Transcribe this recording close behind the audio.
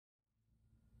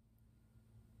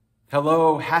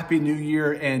Hello, Happy New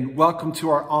Year, and welcome to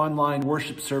our online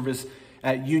worship service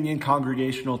at Union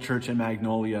Congregational Church in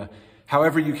Magnolia.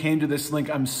 However you came to this link,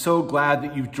 I'm so glad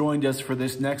that you've joined us for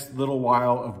this next little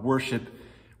while of worship.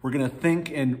 We're going to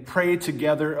think and pray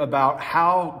together about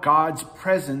how God's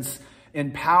presence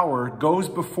and power goes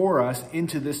before us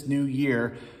into this new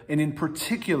year, and in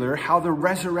particular, how the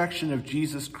resurrection of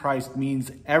Jesus Christ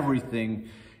means everything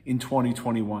in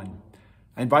 2021.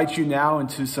 I invite you now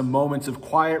into some moments of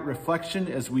quiet reflection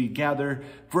as we gather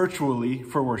virtually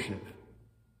for worship.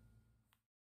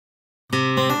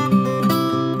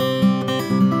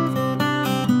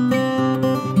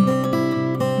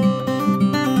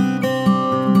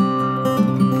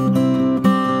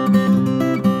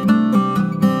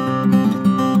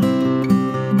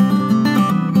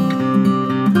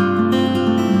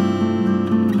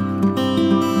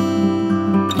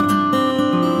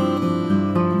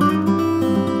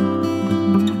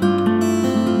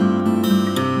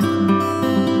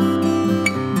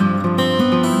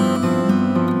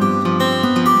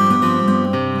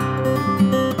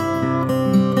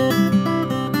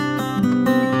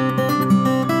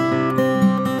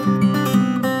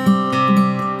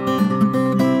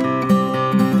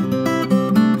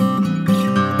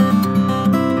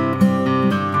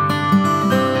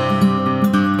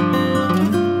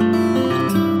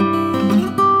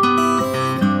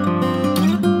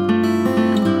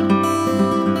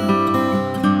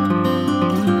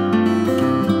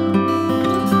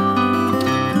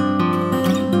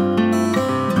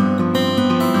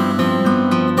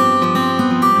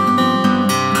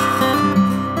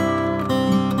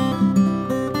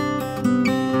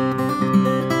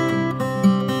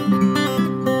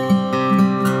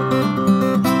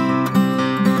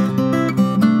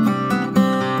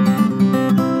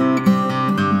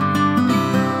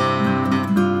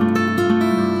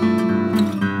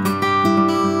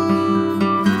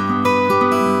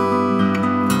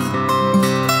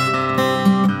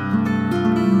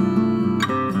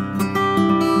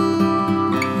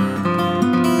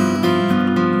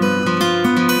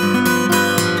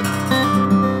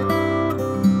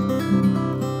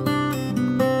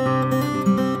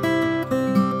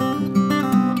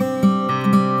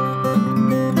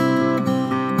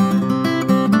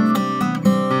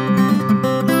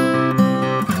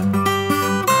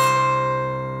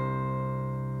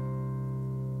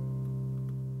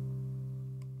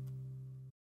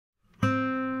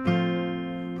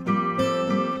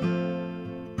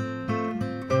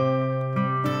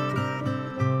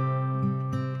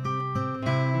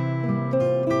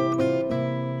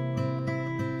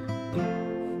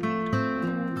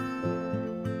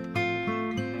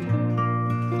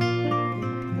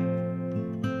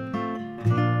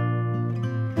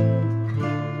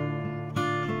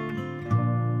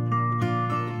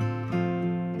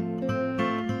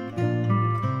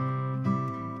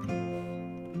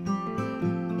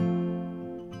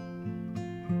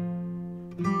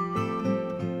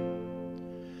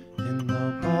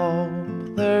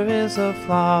 There is a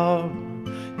flower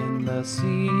in the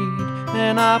seed,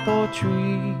 an apple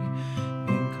tree.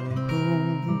 In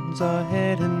cocoons, a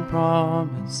hidden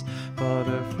promise.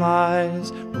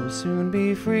 Butterflies will soon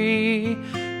be free.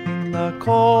 In the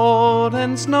cold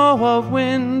and snow of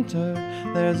winter,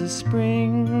 there's a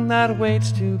spring that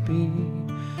waits to be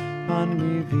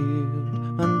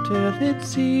unrevealed until its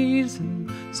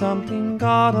season, something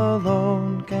God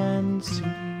alone can see.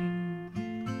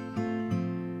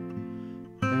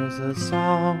 There's a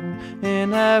song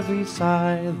in every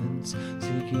silence,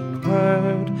 seeking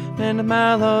word and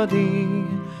melody.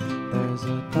 There's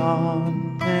a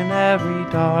dawn in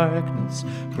every darkness,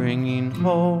 bringing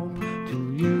hope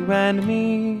to you and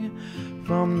me.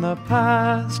 From the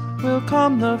past will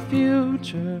come the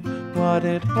future, what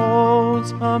it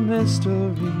holds a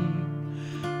mystery,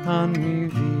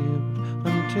 unrevealed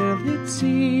until its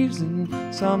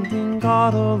season, something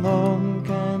God alone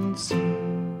can see.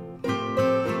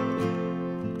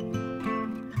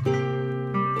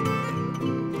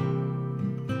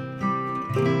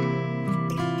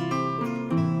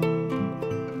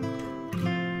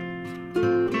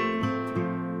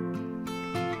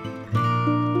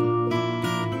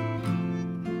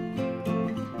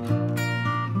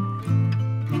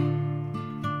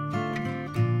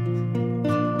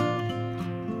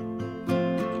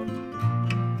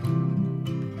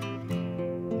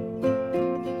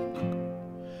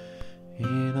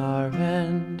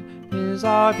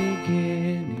 Our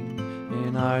beginning,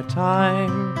 in our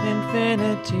time,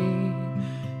 infinity.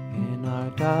 In our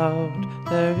doubt,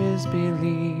 there is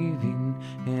believing.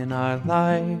 In our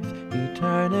life,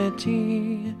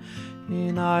 eternity.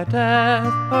 In our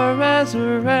death, a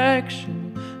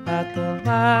resurrection. at the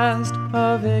last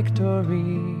a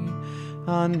victory,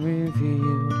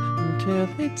 unrevealed until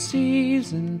its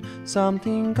season,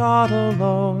 something God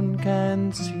alone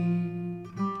can see.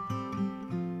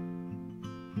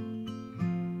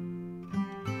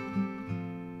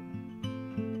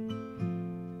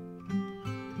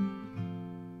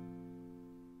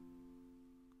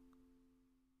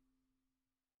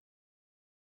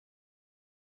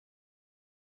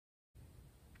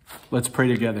 Let's pray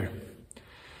together.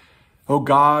 O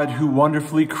God, who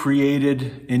wonderfully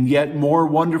created and yet more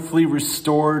wonderfully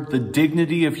restored the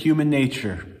dignity of human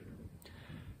nature,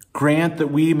 grant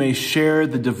that we may share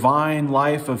the divine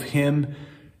life of him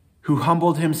who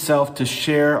humbled himself to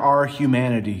share our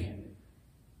humanity,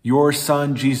 your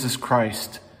Son, Jesus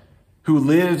Christ, who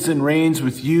lives and reigns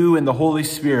with you in the Holy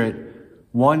Spirit,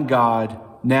 one God,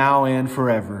 now and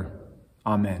forever.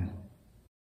 Amen.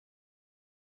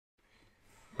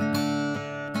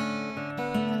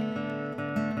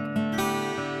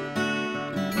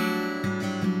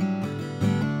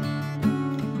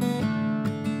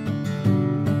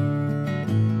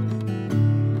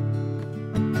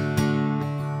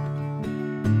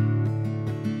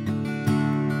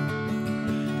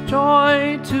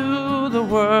 Joy to the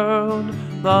world,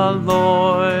 the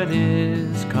Lord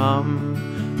is come.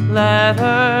 Let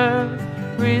earth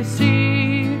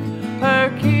receive her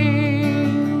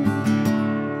King.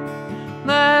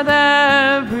 Let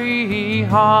every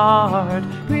heart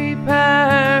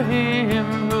prepare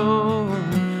him room,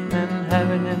 and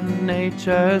heaven and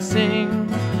nature sing,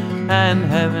 and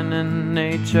heaven and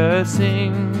nature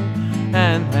sing,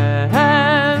 and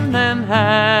heaven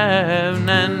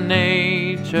and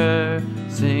nature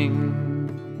sing.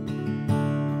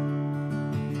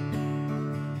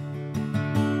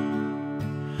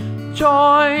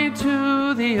 Joy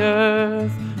to the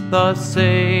earth, the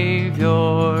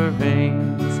Savior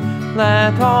reigns.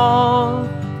 Let all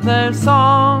their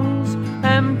songs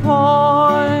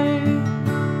employ,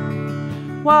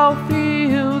 while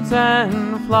fields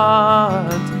and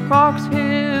floods, rocks,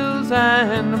 hills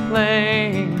and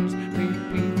plains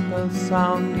repeat the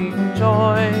sounding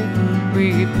joy,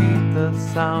 repeat the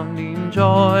sounding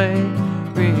joy,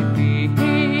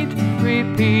 repeat,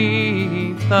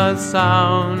 repeat the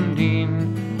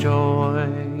sounding joy.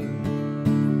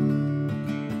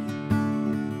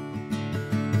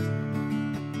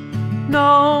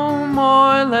 No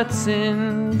more let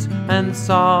sins and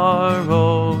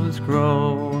sorrows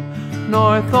grow,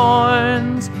 nor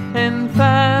thorns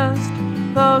infest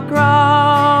the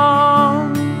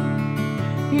ground.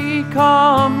 He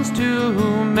comes to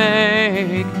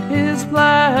make his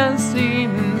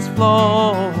blessings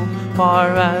flow,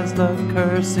 far as the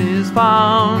curse is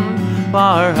found,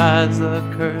 far as the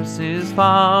curse is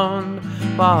found,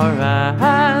 far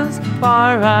as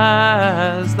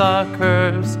the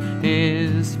curse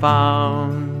is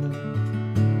found.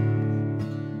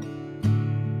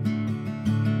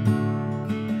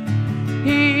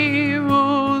 He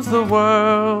rules the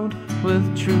world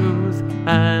with truth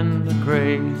and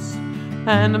grace,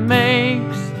 and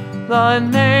makes the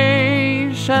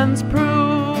nations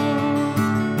prove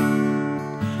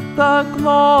the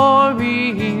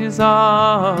glories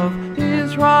of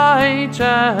his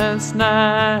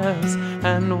righteousness,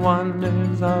 and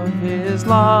wonders of his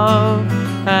love,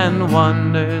 and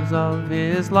wonders of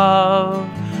his love,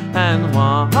 and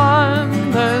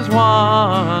wonders,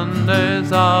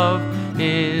 wonders of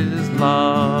his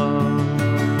love.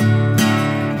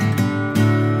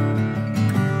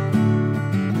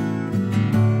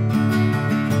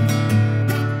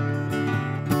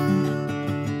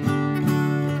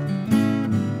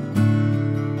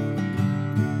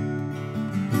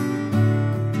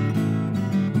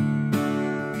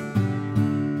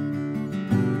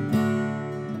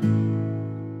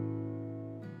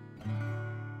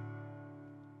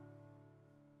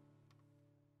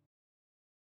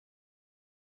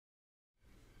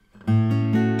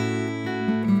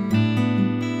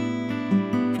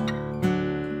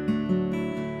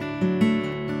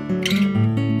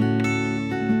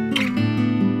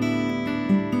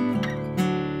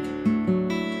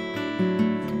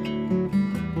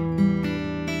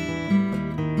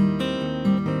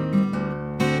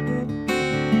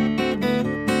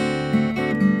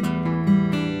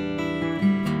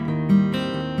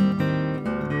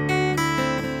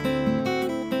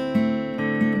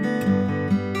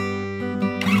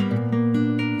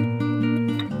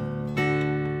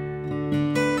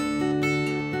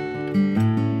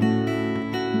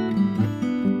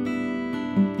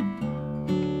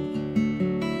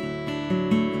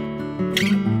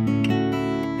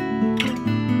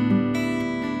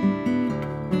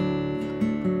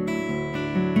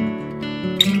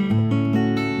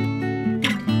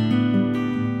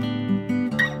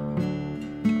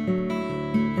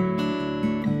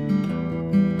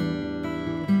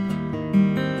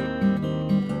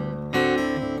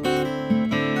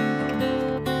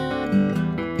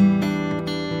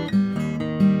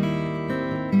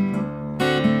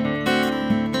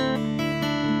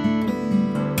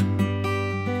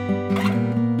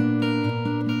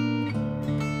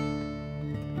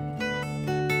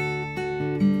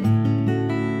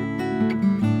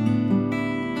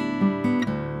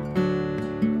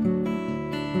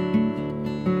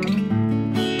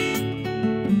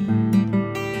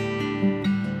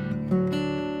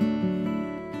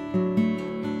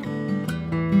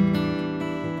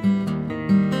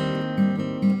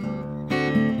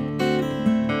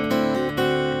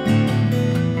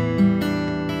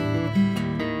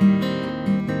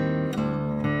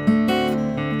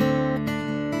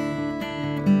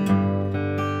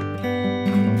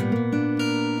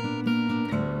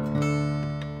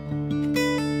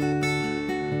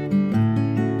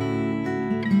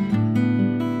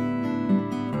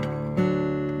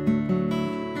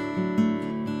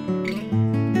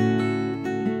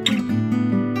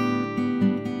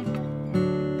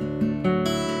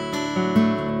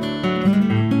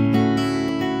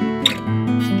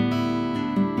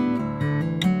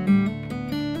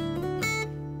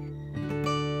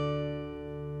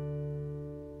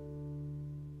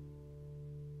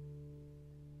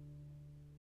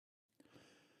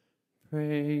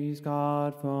 Praise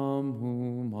God from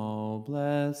whom all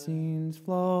blessings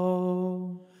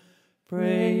flow.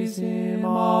 Praise him,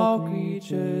 all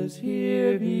creatures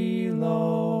here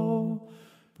below.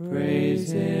 Praise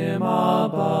him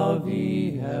above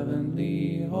the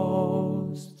heavenly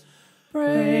hosts.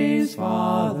 Praise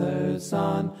Father,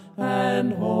 Son,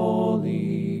 and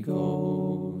Holy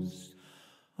Ghost.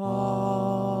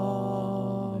 Amen.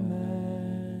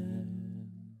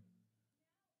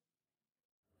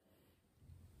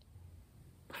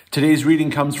 Today's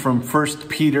reading comes from 1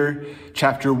 Peter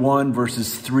chapter 1,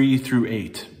 verses 3 through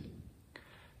 8.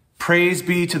 Praise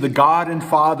be to the God and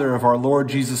Father of our Lord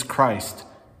Jesus Christ.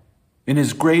 In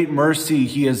his great mercy,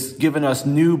 he has given us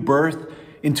new birth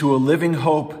into a living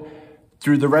hope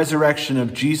through the resurrection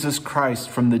of Jesus Christ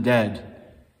from the dead,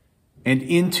 and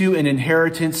into an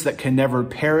inheritance that can never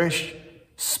perish,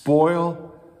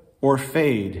 spoil, or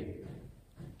fade,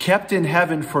 kept in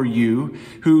heaven for you,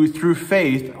 who through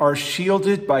faith are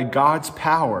shielded by God's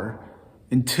power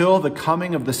until the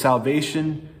coming of the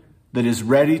salvation that is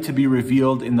ready to be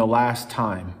revealed in the last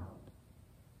time.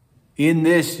 In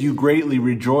this you greatly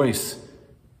rejoice,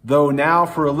 though now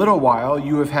for a little while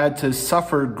you have had to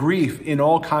suffer grief in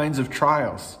all kinds of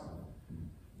trials.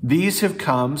 These have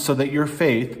come so that your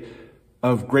faith,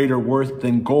 of greater worth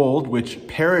than gold, which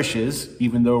perishes,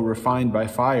 even though refined by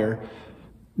fire,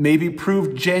 may be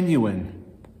proved genuine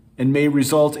and may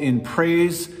result in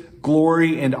praise,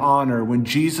 glory, and honor when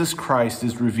Jesus Christ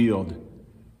is revealed.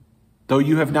 Though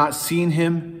you have not seen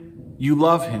him, you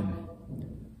love him.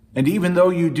 And even though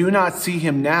you do not see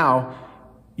him now,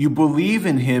 you believe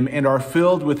in him and are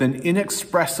filled with an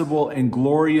inexpressible and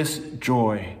glorious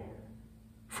joy.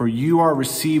 For you are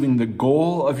receiving the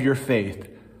goal of your faith,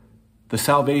 the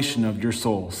salvation of your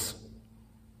souls.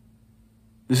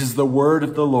 This is the word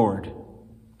of the Lord.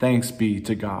 Thanks be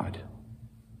to God.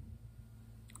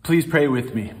 Please pray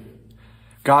with me.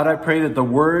 God, I pray that the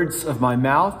words of my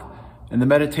mouth and the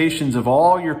meditations of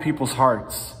all your people's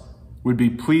hearts would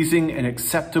be pleasing and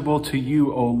acceptable to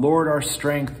you, O Lord, our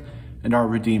strength and our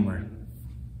Redeemer.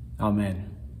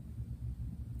 Amen.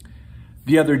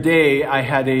 The other day, I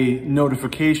had a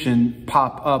notification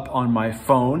pop up on my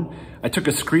phone. I took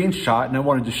a screenshot and I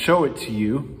wanted to show it to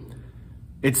you.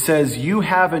 It says, "You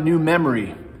have a new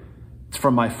memory." It's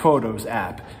from my Photos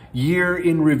app. Year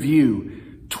in review,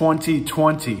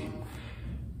 2020.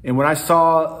 And when I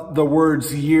saw the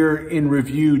words year in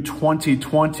review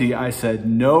 2020, I said,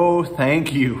 no,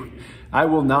 thank you. I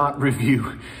will not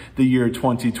review the year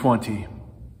 2020.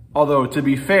 Although, to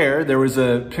be fair, there was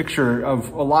a picture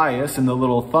of Elias in the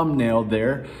little thumbnail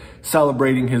there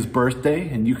celebrating his birthday,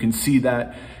 and you can see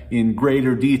that in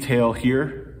greater detail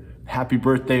here. Happy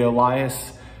birthday,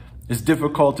 Elias. As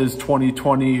difficult as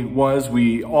 2020 was,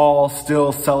 we all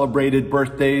still celebrated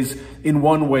birthdays in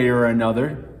one way or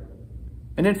another.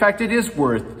 And in fact, it is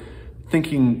worth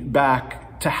thinking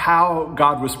back to how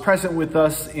God was present with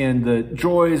us and the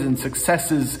joys and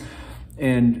successes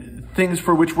and things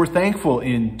for which we're thankful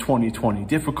in 2020,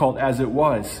 difficult as it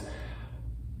was.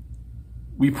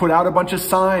 We put out a bunch of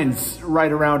signs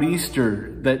right around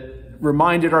Easter that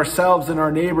reminded ourselves and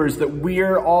our neighbors that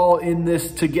we're all in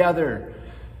this together.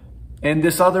 And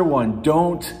this other one,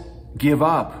 don't give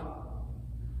up.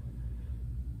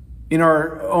 In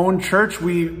our own church,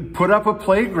 we put up a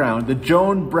playground, the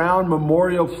Joan Brown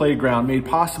Memorial Playground, made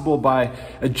possible by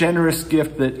a generous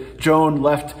gift that Joan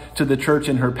left to the church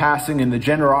in her passing and the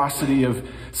generosity of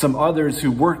some others who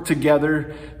worked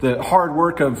together, the hard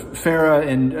work of Farah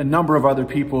and a number of other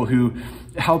people who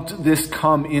helped this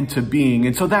come into being.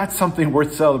 And so that's something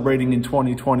worth celebrating in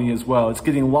 2020 as well. It's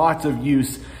getting lots of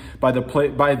use by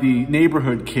the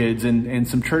neighborhood kids and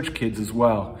some church kids as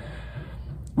well.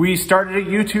 We started a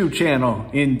YouTube channel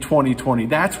in 2020.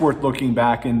 That's worth looking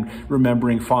back and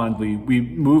remembering fondly. We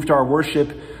moved our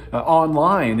worship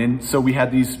online, and so we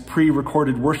had these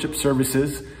pre-recorded worship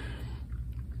services.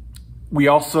 We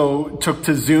also took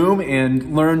to Zoom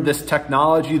and learned this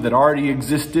technology that already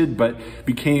existed but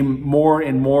became more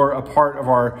and more a part of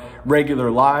our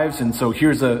regular lives. And so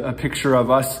here's a picture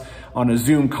of us on a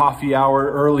Zoom coffee hour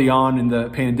early on in the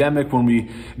pandemic when we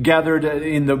gathered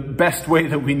in the best way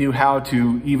that we knew how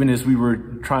to, even as we were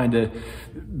trying to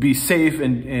be safe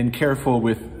and careful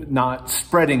with not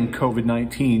spreading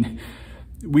COVID-19.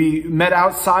 We met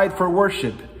outside for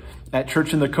worship at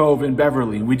Church in the Cove in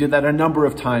Beverly. We did that a number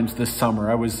of times this summer.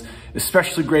 I was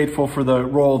especially grateful for the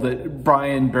role that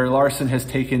Brian Bear Larson has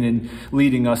taken in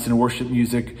leading us in worship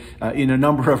music in a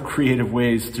number of creative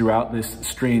ways throughout this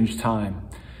strange time.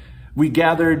 We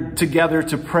gathered together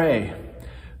to pray.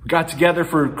 We got together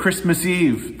for Christmas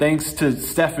Eve. Thanks to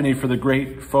Stephanie for the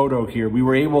great photo here. We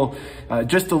were able,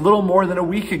 just a little more than a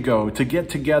week ago, to get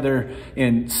together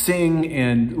and sing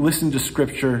and listen to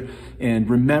scripture and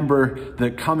remember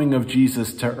the coming of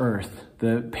Jesus to earth.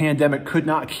 The pandemic could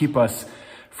not keep us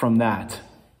from that.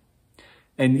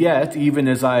 And yet, even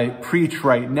as I preach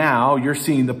right now, you're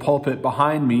seeing the pulpit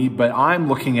behind me, but I'm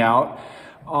looking out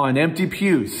on empty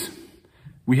pews.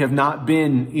 We have not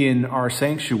been in our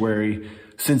sanctuary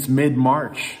since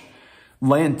mid-March.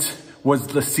 Lent was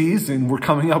the season. We're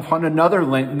coming up on another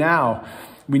Lent now.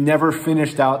 We never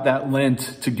finished out that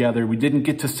Lent together. We didn't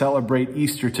get to celebrate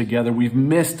Easter together. We've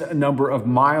missed a number of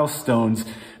milestones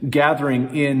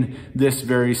gathering in this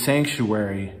very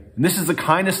sanctuary. And this is the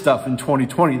kind of stuff in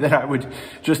 2020 that I would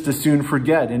just as soon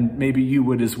forget, and maybe you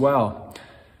would as well.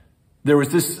 There was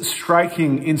this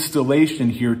striking installation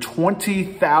here,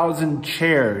 20,000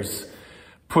 chairs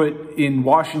put in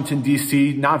Washington,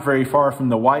 D.C., not very far from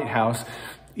the White House,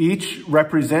 each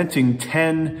representing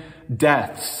 10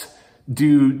 deaths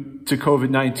due to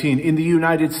COVID-19 in the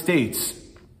United States.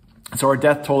 So our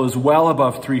death toll is well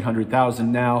above 300,000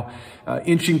 now,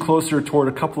 inching closer toward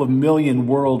a couple of million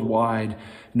worldwide.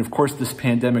 And of course, this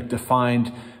pandemic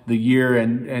defined the year,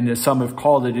 and as some have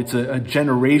called it, it's a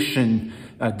generation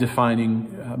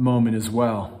defining moment as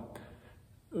well.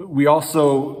 We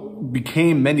also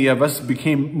many of us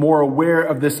became more aware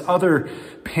of this other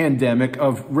pandemic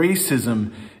of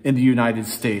racism in the United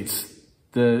States.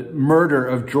 The murder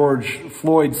of George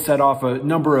Floyd set off a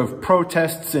number of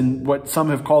protests and what some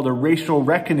have called a racial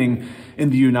reckoning in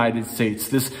the United States.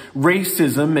 This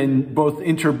racism in both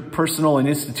interpersonal and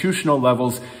institutional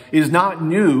levels is not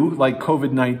new like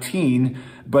COVID-19,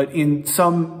 but in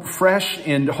some fresh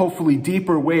and hopefully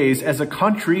deeper ways, as a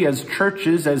country, as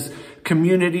churches, as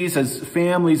communities, as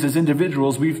families, as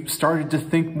individuals, we've started to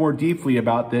think more deeply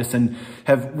about this and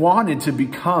have wanted to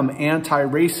become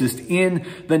anti-racist in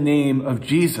the name of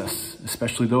Jesus,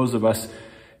 especially those of us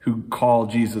who call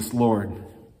Jesus Lord.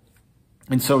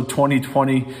 And so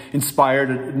 2020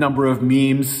 inspired a number of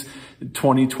memes.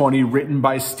 2020 written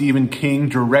by Stephen King,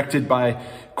 directed by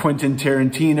Quentin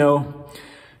Tarantino.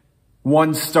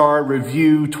 1-star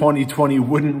review, 2020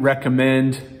 wouldn't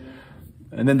recommend.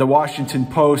 And then the Washington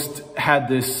Post had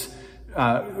this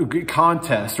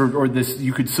contest, or this,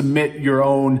 you could submit your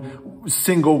own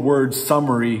single word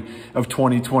summary of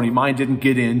 2020. Mine didn't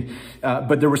get in,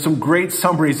 but there were some great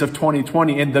summaries of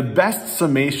 2020. And the best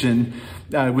summation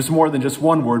was more than just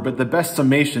one word, but the best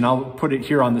summation, I'll put it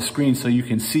here on the screen so you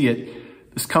can see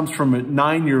it. This comes from a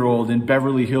 9-year-old in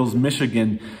Beverly Hills,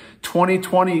 Michigan.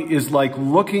 2020 is like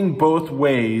looking both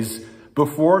ways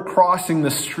before crossing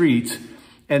the street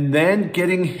and then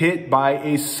getting hit by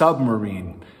a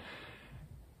submarine,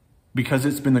 because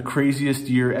it's been the craziest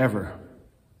year ever.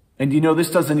 And you know, this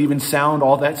doesn't even sound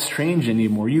all that strange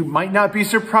anymore. You might not be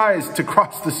surprised to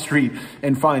cross the street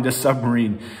and find a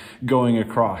submarine going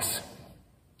across.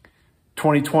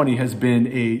 2020 has been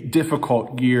a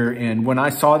difficult year, and when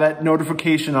I saw that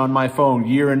notification on my phone,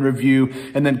 year in review,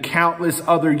 and then countless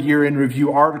other year in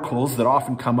review articles that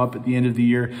often come up at the end of the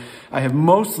year, I have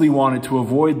mostly wanted to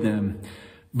avoid them.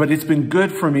 But it's been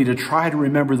good for me to try to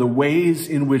remember the ways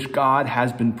in which God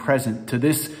has been present to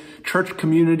this church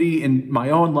community, in my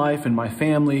own life and my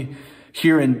family,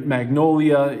 here in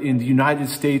Magnolia, in the United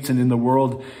States and in the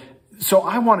world. So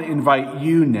I want to invite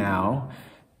you now,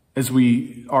 as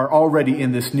we are already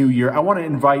in this new year, I want to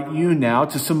invite you now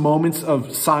to some moments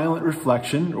of silent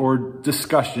reflection or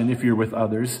discussion, if you're with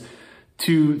others,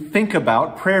 to think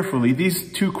about prayerfully these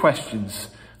two questions.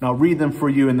 And I'll read them for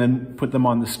you and then put them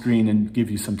on the screen and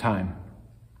give you some time.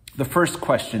 The first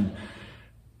question: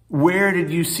 where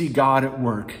did you see God at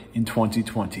work in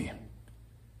 2020?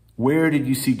 Where did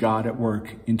you see God at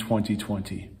work in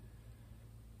 2020?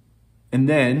 And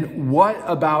then, what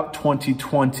about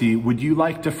 2020 would you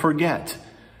like to forget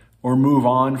or move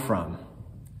on from?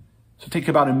 So take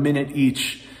about a minute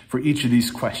each for each of these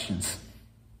questions.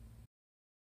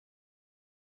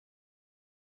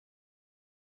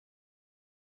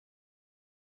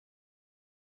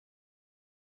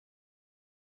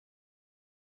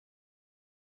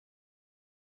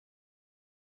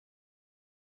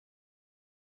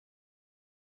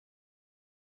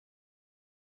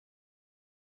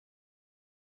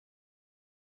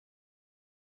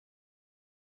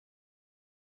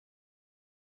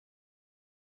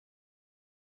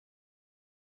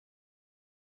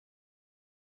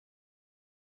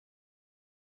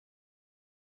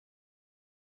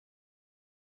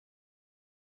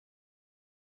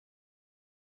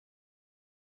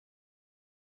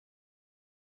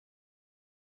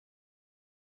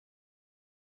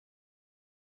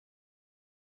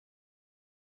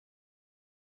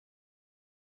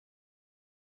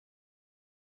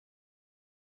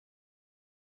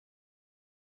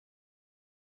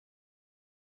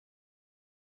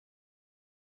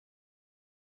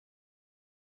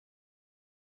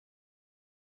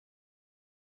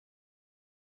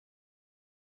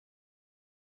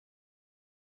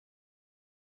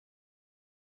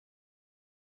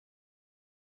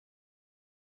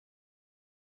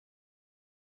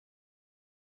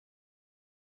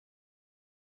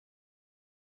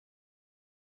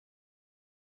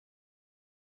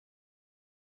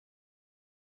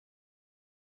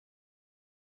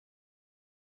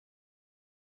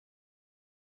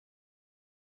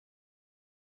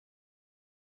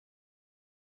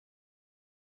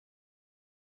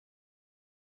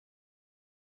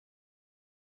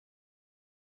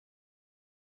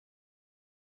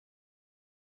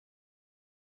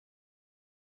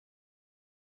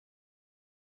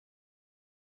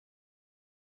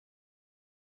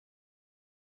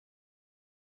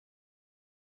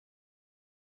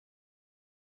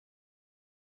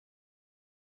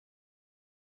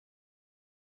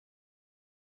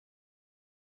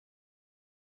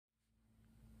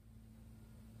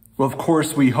 Well, of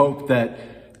course, we hope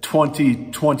that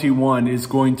 2021 is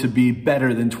going to be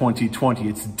better than 2020.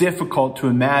 It's difficult to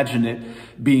imagine it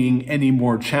being any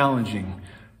more challenging.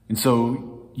 And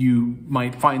so you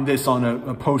might find this on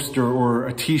a poster or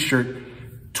a t-shirt.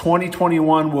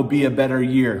 2021 will be a better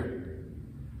year.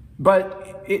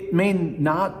 But it may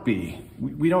not be.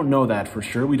 We don't know that for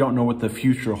sure. We don't know what the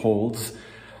future holds.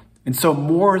 And so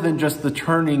more than just the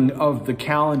turning of the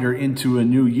calendar into a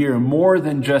new year, more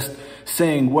than just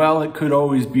saying, well, it could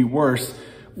always be worse,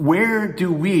 where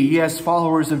do we, as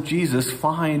followers of Jesus,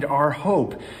 find our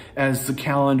hope as the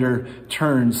calendar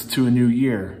turns to a new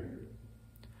year?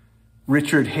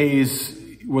 Richard Hayes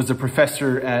was a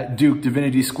professor at Duke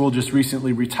Divinity School, just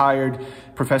recently retired,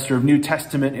 professor of New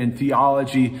Testament and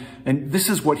theology. And this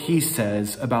is what he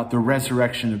says about the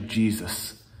resurrection of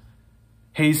Jesus.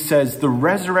 Hayes says, the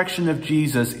resurrection of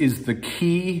Jesus is the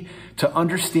key to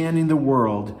understanding the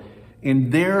world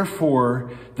and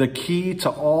therefore the key to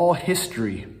all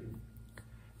history.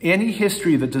 Any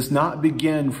history that does not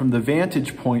begin from the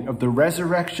vantage point of the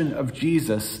resurrection of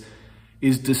Jesus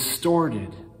is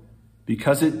distorted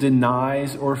because it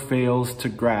denies or fails to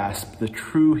grasp the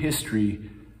true history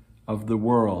of the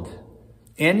world.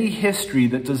 Any history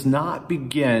that does not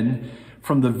begin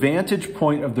from the vantage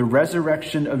point of the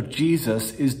resurrection of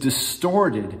Jesus is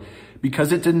distorted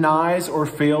because it denies or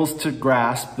fails to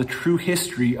grasp the true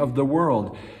history of the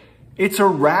world. It's a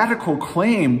radical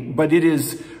claim, but it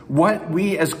is what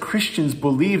we as Christians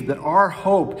believe, that our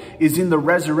hope is in the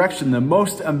resurrection, the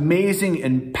most amazing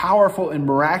and powerful and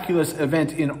miraculous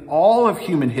event in all of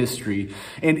human history.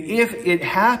 And if it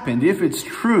happened, if it's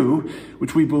true,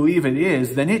 which we believe it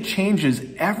is, then it changes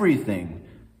everything,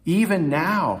 even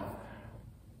now.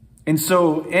 And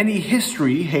so any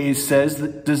history, Hayes says,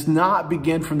 that does not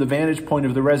begin from the vantage point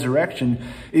of the resurrection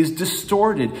is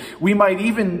distorted. We might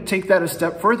even take that a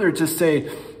step further to say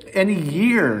any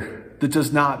year that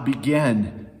does not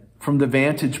begin from the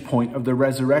vantage point of the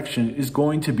resurrection is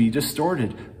going to be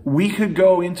distorted. We could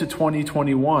go into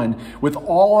 2021 with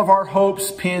all of our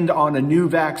hopes pinned on a new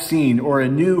vaccine or a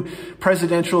new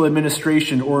presidential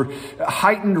administration or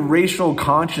heightened racial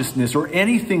consciousness or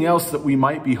anything else that we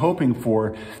might be hoping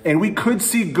for. And we could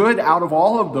see good out of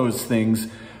all of those things,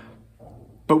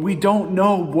 but we don't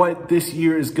know what this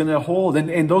year is going to hold.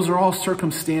 And those are all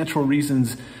circumstantial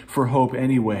reasons for hope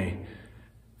anyway.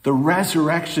 The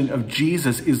resurrection of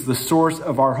Jesus is the source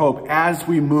of our hope as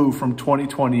we move from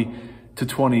 2020 to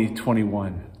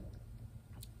 2021.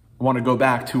 I want to go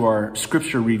back to our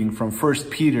scripture reading from 1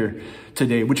 Peter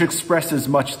today, which expresses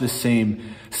much the same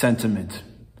sentiment.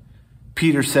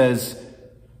 Peter says,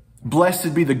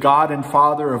 "Blessed be the God and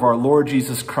Father of our Lord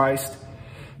Jesus Christ.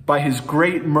 By his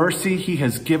great mercy, he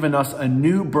has given us a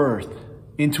new birth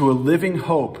into a living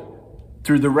hope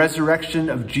through the resurrection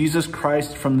of Jesus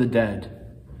Christ from the dead,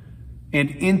 and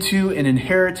into an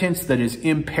inheritance that is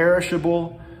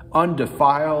imperishable,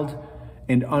 undefiled,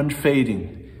 and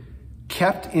unfading,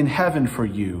 kept in heaven for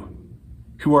you,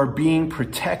 who are being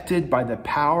protected by the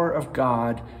power of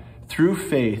God through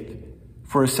faith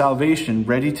for a salvation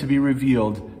ready to be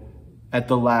revealed at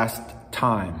the last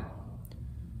time."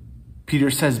 Peter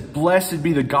says, "Blessed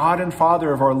be the God and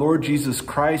Father of our Lord Jesus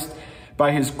Christ.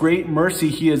 By his great mercy,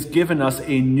 he has given us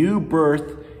a new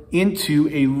birth into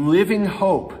a living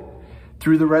hope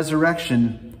through the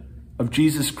resurrection of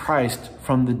Jesus Christ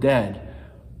from the dead."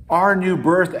 Our new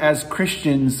birth as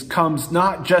Christians comes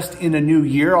not just in a new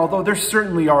year, although there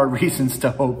certainly are reasons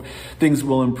to hope things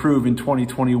will improve in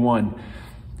 2021.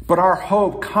 But our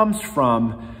hope comes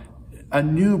from a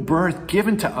new birth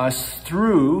given to us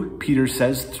through, Peter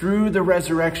says, through the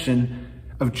resurrection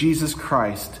of Jesus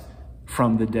Christ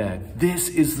from the dead. This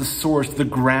is the source, the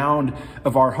ground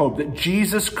of our hope, that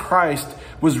Jesus Christ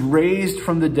was raised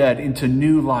from the dead into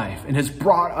new life and has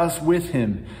brought us with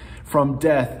him from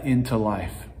death into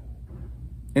life.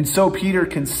 And so Peter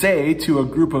can say to a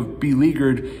group of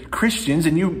beleaguered Christians,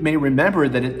 and you may remember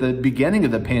that at the beginning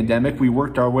of the pandemic, we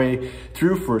worked our way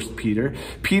through 1 Peter.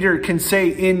 Peter can say,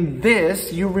 "In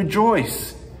this you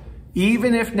rejoice,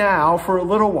 even if now for a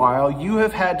little while you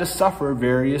have had to suffer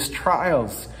various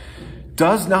trials."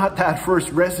 Does not that verse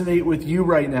resonate with you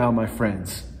right now, my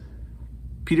friends?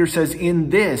 Peter says, in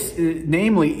this,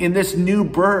 namely in this new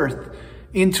birth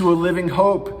into a living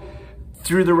hope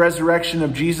through the resurrection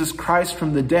of Jesus Christ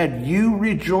from the dead, you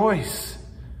rejoice,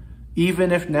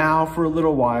 even if now for a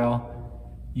little while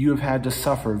you have had to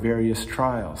suffer various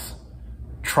trials.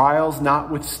 Trials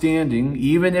notwithstanding,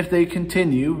 even if they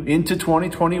continue into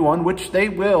 2021, which they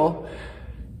will,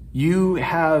 you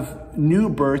have new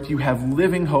birth, you have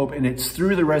living hope, and it's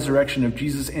through the resurrection of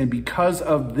Jesus. And because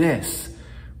of this,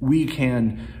 we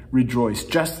can rejoice,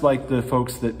 just like the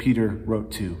folks that Peter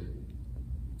wrote to.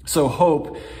 So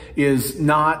hope is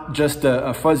not just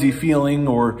a fuzzy feeling,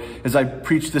 or as I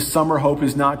preached this summer, hope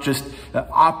is not just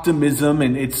optimism,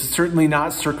 and it's certainly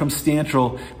not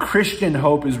circumstantial. Christian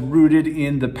hope is rooted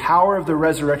in the power of the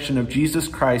resurrection of Jesus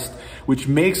Christ, which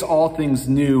makes all things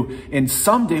new, and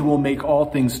someday will make all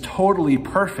things totally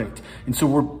perfect. And so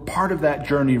we're part of that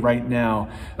journey right now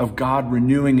of God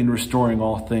renewing and restoring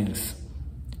all things.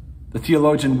 The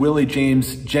theologian Willie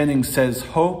James Jennings says,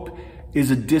 hope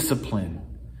is a discipline.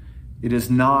 It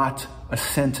is not a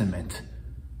sentiment.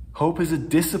 Hope is a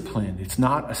discipline. It's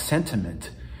not a sentiment.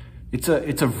 It's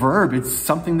a verb. It's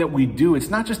something that we do. It's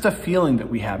not just a feeling that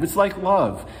we have. It's like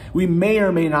love. We may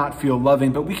or may not feel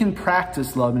loving, but we can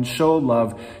practice love and show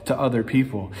love to other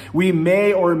people. We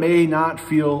may or may not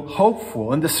feel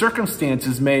hopeful, and the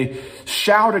circumstances may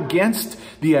shout against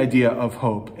the idea of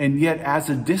hope. And yet, as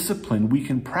a discipline, we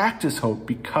can practice hope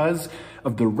because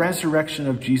of the resurrection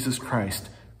of Jesus Christ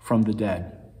from the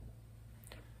dead.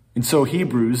 And so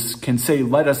Hebrews can say,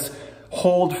 let us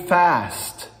hold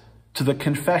fast to the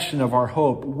confession of our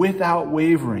hope without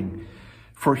wavering,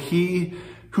 for he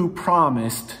who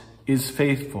promised is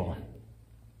faithful.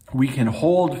 We can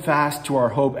hold fast to our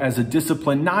hope as a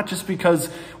discipline, not just because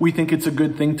we think it's a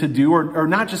good thing to do, or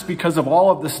not just because of all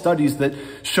of the studies that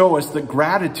show us that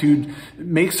gratitude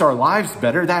makes our lives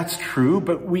better. That's true,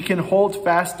 but we can hold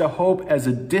fast to hope as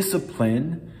a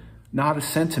discipline, not a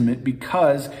sentiment,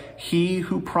 because he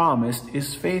who promised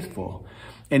is faithful.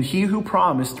 And he who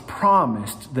promised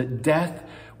that death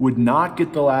would not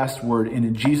get the last word, and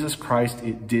in Jesus Christ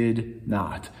it did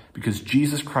not. Because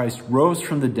Jesus Christ rose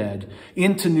from the dead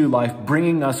into new life,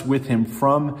 bringing us with him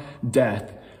from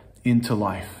death into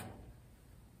life.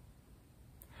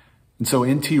 And so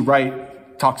N.T.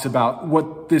 Wright talks about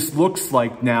what this looks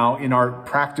like now in our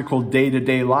practical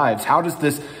day-to-day lives. How does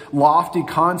this lofty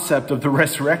concept of the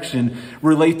resurrection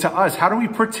relate to us? How do we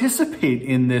participate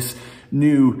in this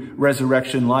new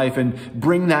resurrection life and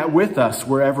bring that with us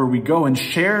wherever we go and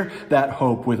share that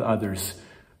hope with others?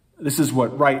 This is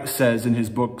what Wright says in his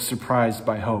book, Surprised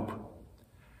by Hope.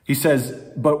 He says,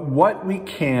 but what we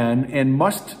can and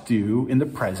must do in the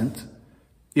present,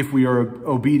 if we are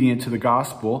obedient to the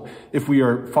gospel, if we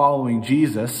are following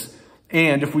Jesus,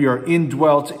 and if we are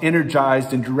indwelt,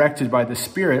 energized, and directed by the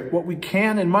Spirit, what we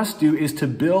can and must do is to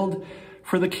build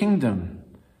for the kingdom.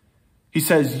 He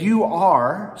says, you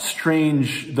are,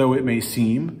 strange though it may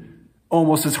seem,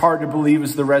 almost as hard to believe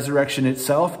as the resurrection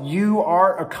itself, you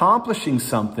are accomplishing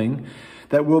something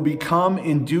that will become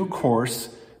in due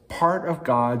course part of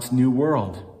God's new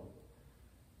world.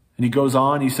 And he goes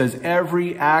on, he says,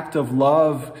 every act of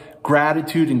love,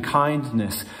 gratitude, and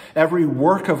kindness, every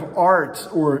work of art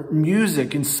or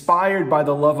music inspired by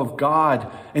the love of God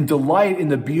and delight in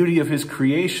the beauty of his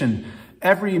creation,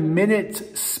 every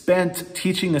minute spent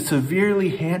teaching a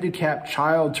severely handicapped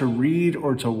child to read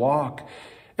or to walk,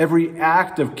 every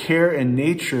act of care and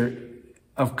nature,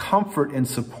 of comfort and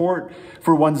support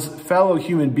for one's fellow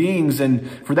human beings, and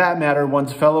for that matter,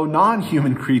 one's fellow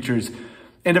non-human creatures.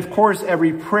 And of course,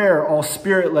 every prayer, all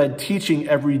Spirit-led teaching,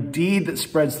 every deed that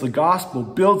spreads the gospel,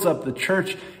 builds up the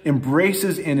church,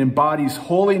 embraces and embodies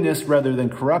holiness rather than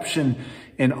corruption,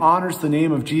 and honors the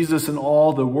name of Jesus in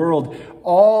all the world.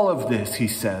 All of this, he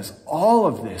says, all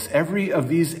of this, every of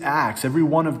these acts, every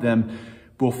one of them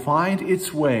will find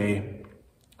its way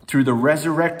through the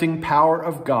resurrecting power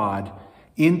of God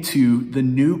into the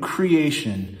new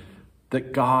creation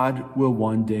that God will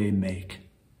one day make.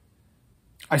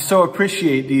 I so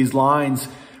appreciate these lines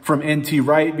from N.T.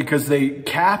 Wright because they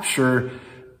capture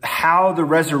how the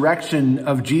resurrection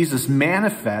of Jesus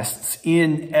manifests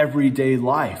in everyday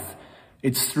life.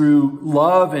 It's through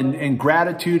love and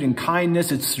gratitude and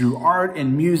kindness. It's through art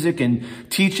and music and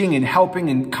teaching and helping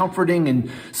and comforting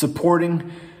and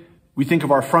supporting. We think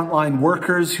of our frontline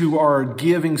workers who are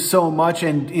giving so much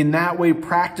and in that way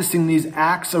practicing these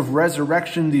acts of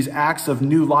resurrection, these acts of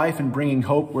new life and bringing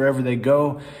hope wherever they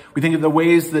go. We think of the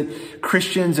ways that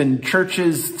Christians and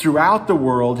churches throughout the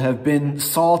world have been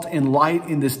salt and light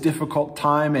in this difficult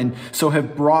time and so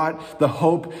have brought the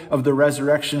hope of the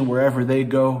resurrection wherever they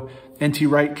go. N.T.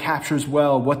 Wright captures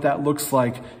well what that looks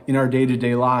like in our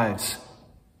day-to-day lives.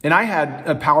 And I had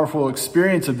a powerful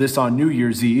experience of this on New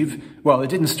Year's Eve. Well, it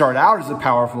didn't start out as a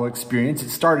powerful experience. It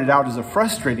started out as a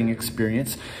frustrating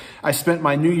experience. I spent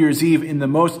my New Year's Eve in the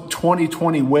most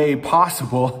 2020 way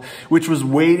possible, which was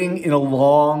waiting in a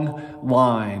long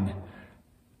line.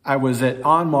 I was at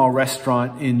On Mall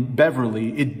Restaurant in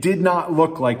Beverly. It did not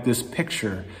look like this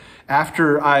picture.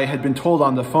 After I had been told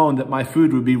on the phone that my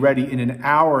food would be ready in an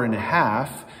hour and a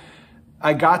half,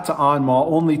 I got to On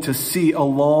Mall only to see a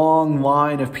long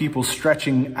line of people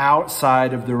stretching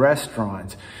outside of the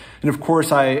restaurant. And of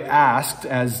course, I asked,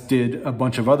 as did a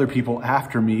bunch of other people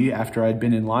after me, after I'd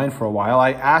been in line for a while,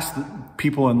 I asked the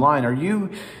people in line, are you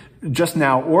just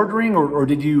now ordering, or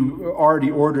did you already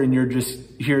order and you're just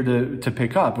here to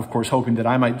pick up? Of course, hoping that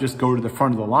I might just go to the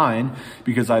front of the line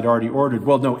because I'd already ordered.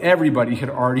 Well, no, everybody had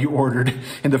already ordered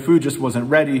and the food just wasn't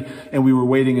ready and we were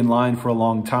waiting in line for a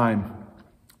long time.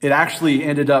 It actually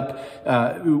ended up,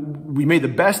 we made the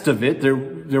best of it.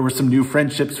 There were some new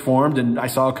friendships formed, and I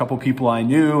saw a couple people I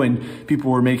knew, and people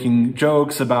were making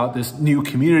jokes about this new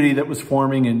community that was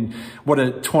forming and what a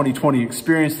 2020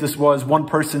 experience this was. One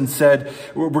person said,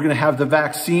 we're going to have the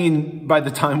vaccine by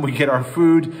the time we get our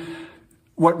food.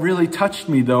 What really touched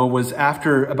me, though, was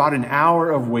after about an hour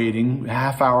of waiting,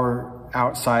 half hour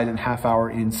outside and half hour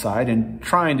inside, and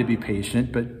trying to be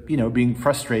patient, but, being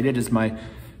frustrated as my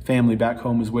family back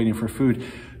home was waiting for food.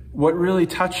 What really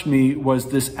touched me was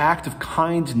this act of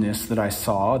kindness that I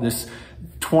saw, this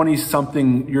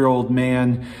 20-something-year-old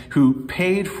man who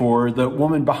paid for the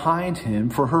woman behind him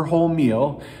for her whole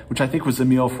meal, which I think was a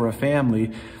meal for a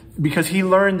family, because he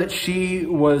learned that she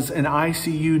was an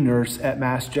ICU nurse at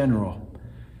Mass General.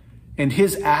 And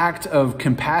his act of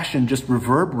compassion just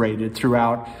reverberated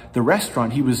throughout the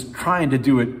restaurant. He was trying to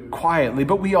do it quietly,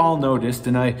 but we all noticed,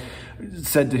 and I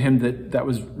said to him that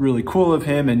was really cool of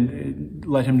him and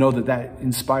let him know that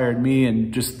inspired me,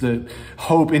 and just the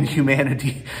hope in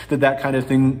humanity that kind of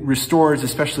thing restores,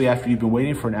 especially after you've been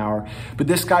waiting for an hour. But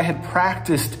this guy had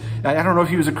practiced, I don't know if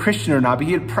he was a Christian or not, but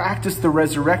he had practiced the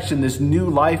resurrection, this new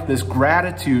life, this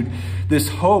gratitude, this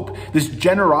hope, this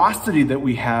generosity that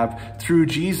we have through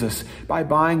Jesus by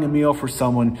buying a meal for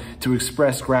someone to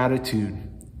express gratitude.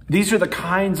 These are the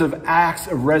kinds of acts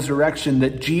of resurrection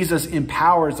that Jesus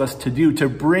empowers us to do, to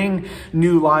bring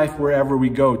new life wherever we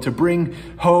go, to bring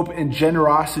hope and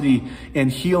generosity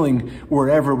and healing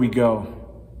wherever we go.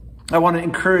 I want to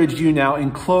encourage you now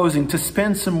in closing to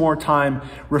spend some more time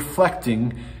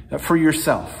reflecting for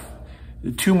yourself.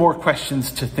 2 more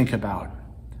questions to think about,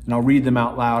 and I'll read them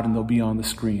out loud and they'll be on the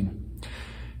screen.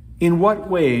 In what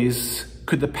ways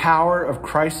could the power of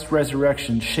Christ's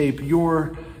resurrection shape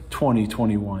your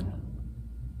 2021?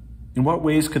 In what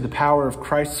ways could the power of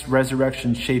Christ's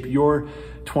resurrection shape your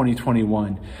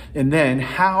 2021? And then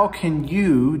how can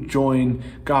you join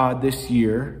God this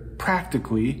year,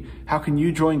 practically, how can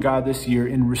you join God this year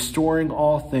in restoring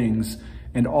all things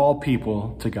and all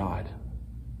people to God?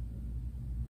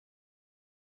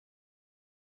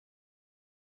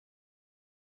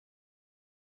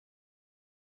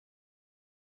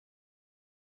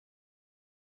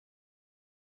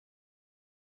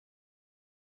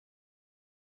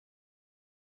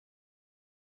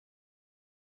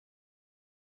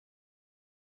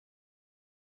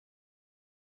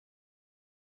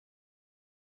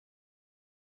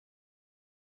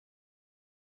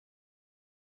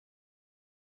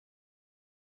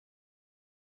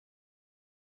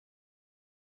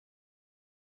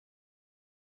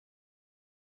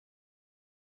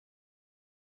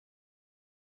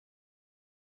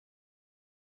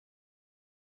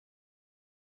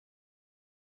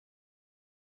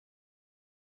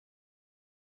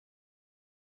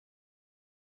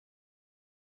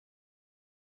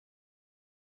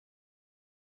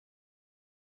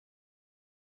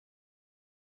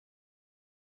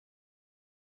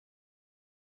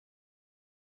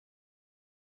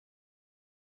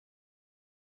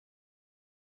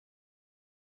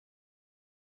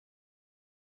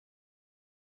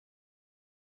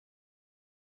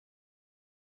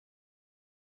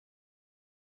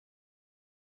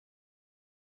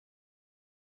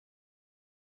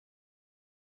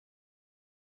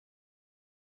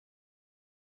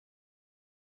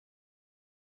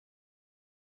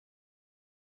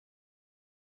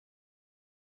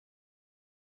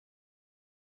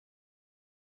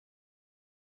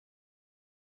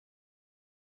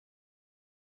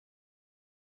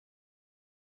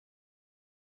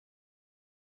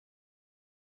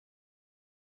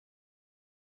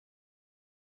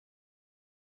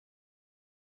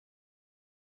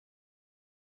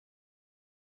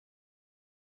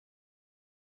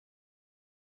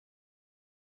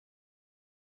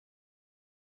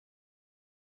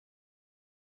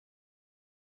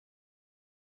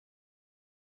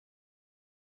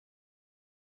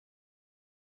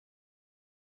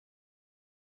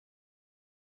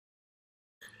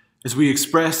 As we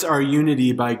express our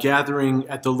unity by gathering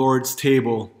at the Lord's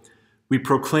table, we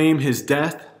proclaim his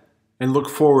death and look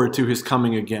forward to his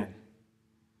coming again.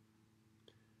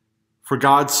 For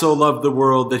God so loved the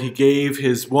world that he gave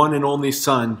his one and only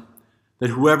Son, that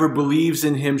whoever believes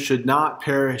in him should not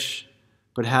perish,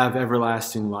 but have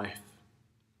everlasting life.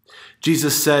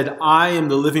 Jesus said, I am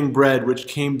the living bread which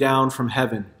came down from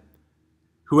heaven.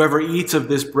 Whoever eats of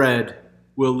this bread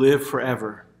will live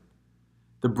forever.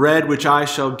 The bread which I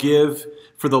shall give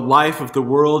for the life of the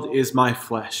world is my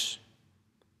flesh.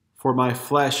 For my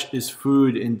flesh is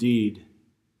food indeed,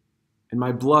 and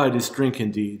my blood is drink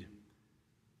indeed.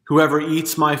 Whoever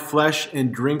eats my flesh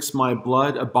and drinks my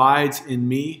blood abides in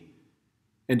me,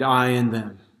 and I in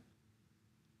them.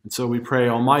 And so we pray,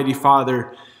 Almighty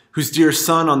Father, whose dear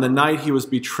Son on the night he was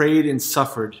betrayed and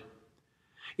suffered,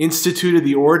 instituted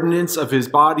the ordinance of his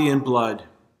body and blood,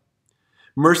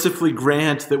 mercifully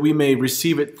grant that we may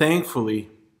receive it thankfully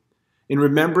in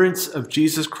remembrance of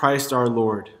Jesus Christ our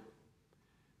Lord,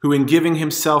 who in giving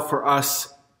himself for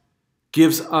us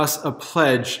gives us a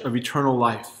pledge of eternal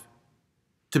life,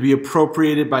 to be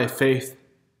appropriated by faith,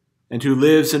 and who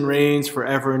lives and reigns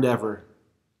forever and ever.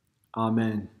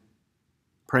 Amen.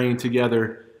 Praying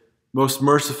together, most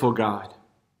merciful God,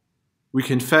 we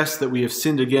confess that we have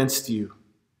sinned against you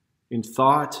in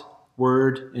thought,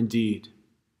 word, and deed,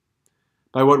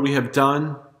 by what we have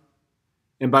done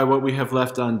and by what we have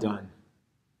left undone.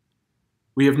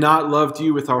 We have not loved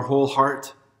you with our whole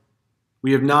heart.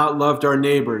 We have not loved our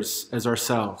neighbors as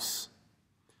ourselves.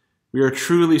 We are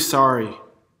truly sorry,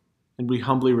 and we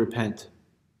humbly repent.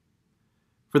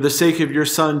 For the sake of your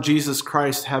Son, Jesus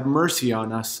Christ, have mercy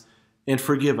on us and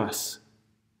forgive us,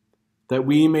 that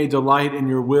we may delight in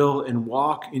your will and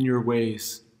walk in your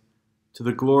ways, to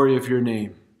the glory of your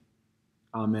name.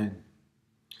 Amen.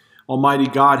 Almighty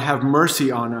God, have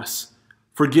mercy on us.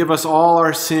 Forgive us all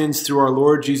our sins through our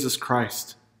Lord Jesus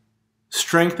Christ.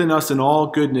 Strengthen us in all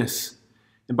goodness,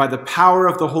 and by the power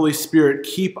of the Holy Spirit,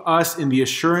 keep us in the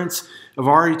assurance of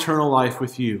our eternal life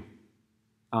with you.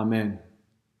 Amen.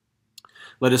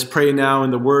 Let us pray now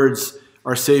in the words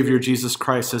our Savior Jesus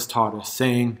Christ has taught us,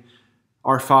 saying,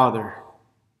 Our Father,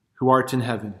 who art in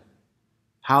heaven,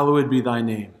 hallowed be thy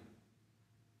name.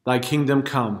 Thy kingdom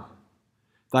come,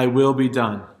 thy will be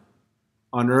done,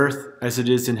 on earth as it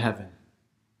is in heaven.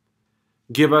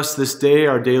 Give us this day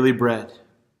our daily bread,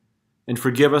 and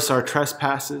forgive us our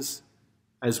trespasses,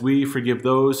 as we forgive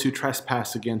those who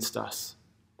trespass against us.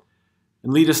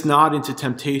 And lead us not into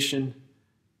temptation,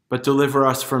 but deliver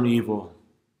us from evil.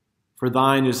 For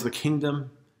thine is the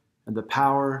kingdom, and the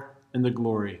power, and the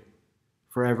glory,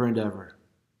 forever and ever.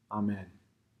 Amen.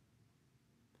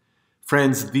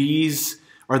 Friends, these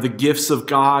are the gifts of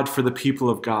God for the people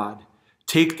of God.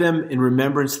 Take them in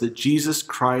remembrance that Jesus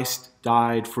Christ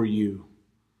died for you,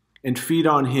 and feed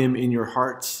on him in your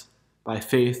hearts by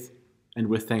faith and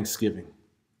with thanksgiving.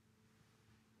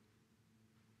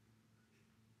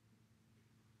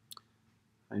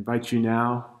 I invite you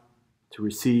now to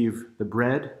receive the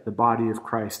bread, the body of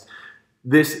Christ.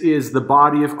 This is the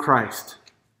body of Christ,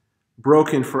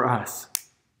 broken for us,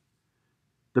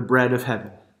 the bread of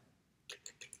heaven.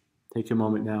 Take a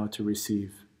moment now to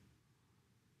receive.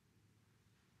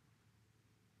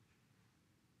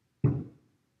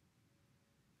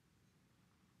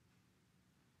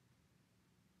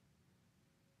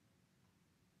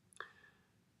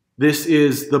 This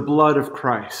is the blood of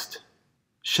Christ,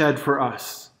 shed for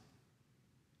us,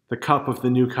 the cup of the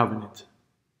new covenant.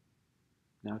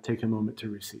 Now take a moment to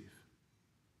receive.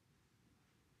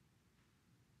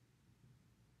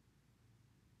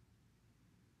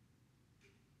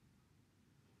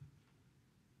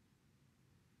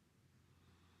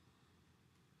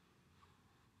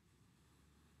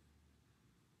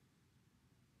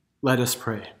 Let us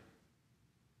pray.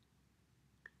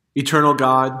 Eternal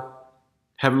God,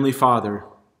 Heavenly Father,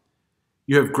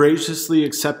 you have graciously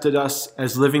accepted us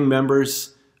as living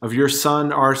members of your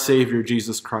Son, our Savior,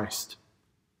 Jesus Christ.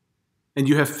 And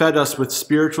you have fed us with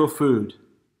spiritual food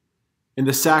in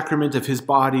the sacrament of his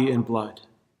body and blood.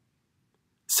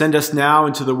 Send us now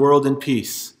into the world in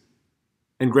peace,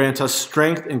 and grant us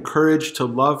strength and courage to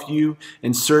love you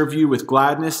and serve you with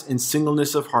gladness and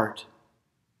singleness of heart.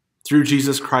 Through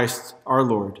Jesus Christ our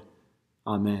Lord.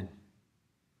 Amen.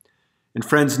 And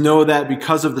friends, know that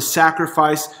because of the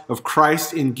sacrifice of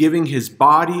Christ in giving his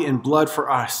body and blood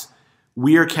for us,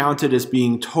 we are counted as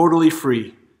being totally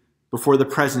free before the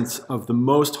presence of the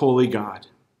most holy God.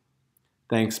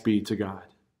 Thanks be to God.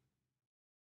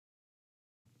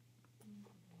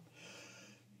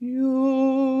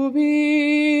 Jubilate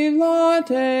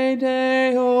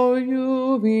Deo,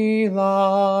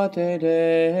 jubilate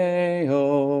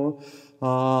Deo,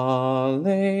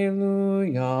 Alleluia.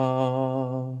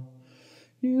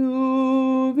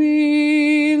 Jubilate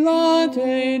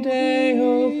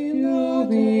Deo,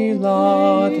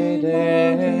 jubilate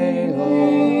Deo,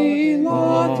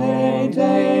 jubilate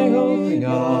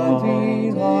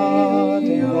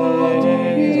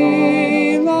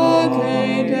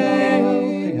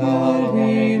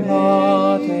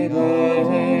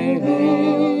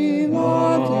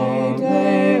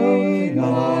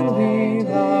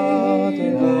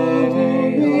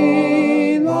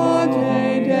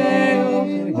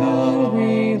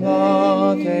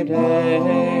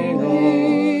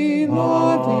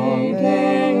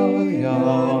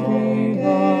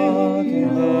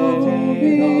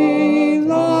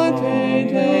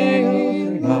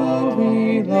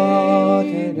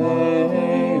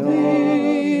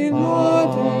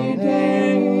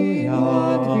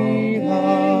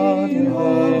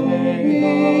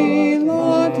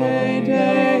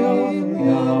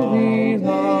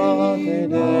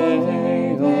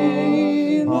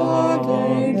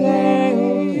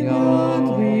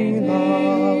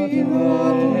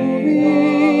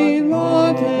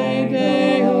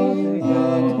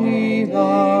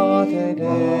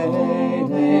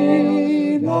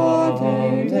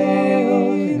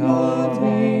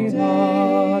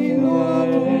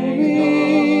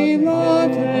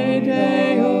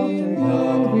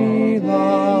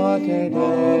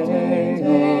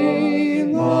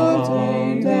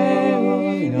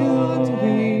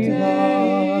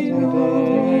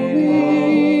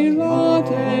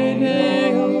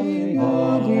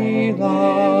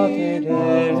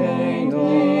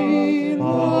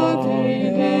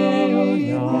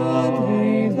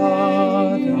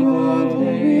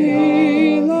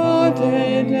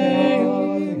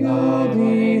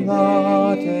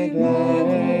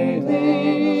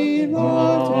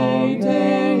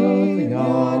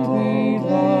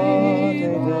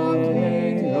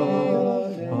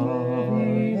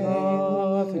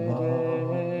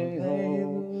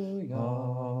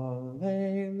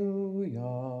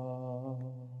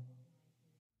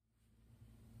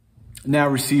Now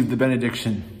receive the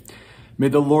benediction. May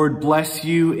the Lord bless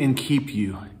you and keep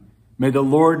you. May the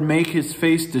Lord make his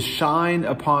face to shine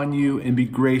upon you and be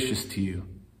gracious to you.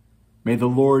 May the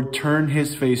Lord turn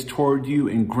his face toward you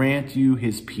and grant you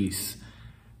his peace.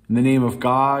 In the name of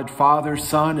God, Father,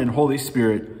 Son, and Holy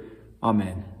Spirit,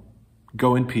 amen.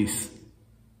 Go in peace.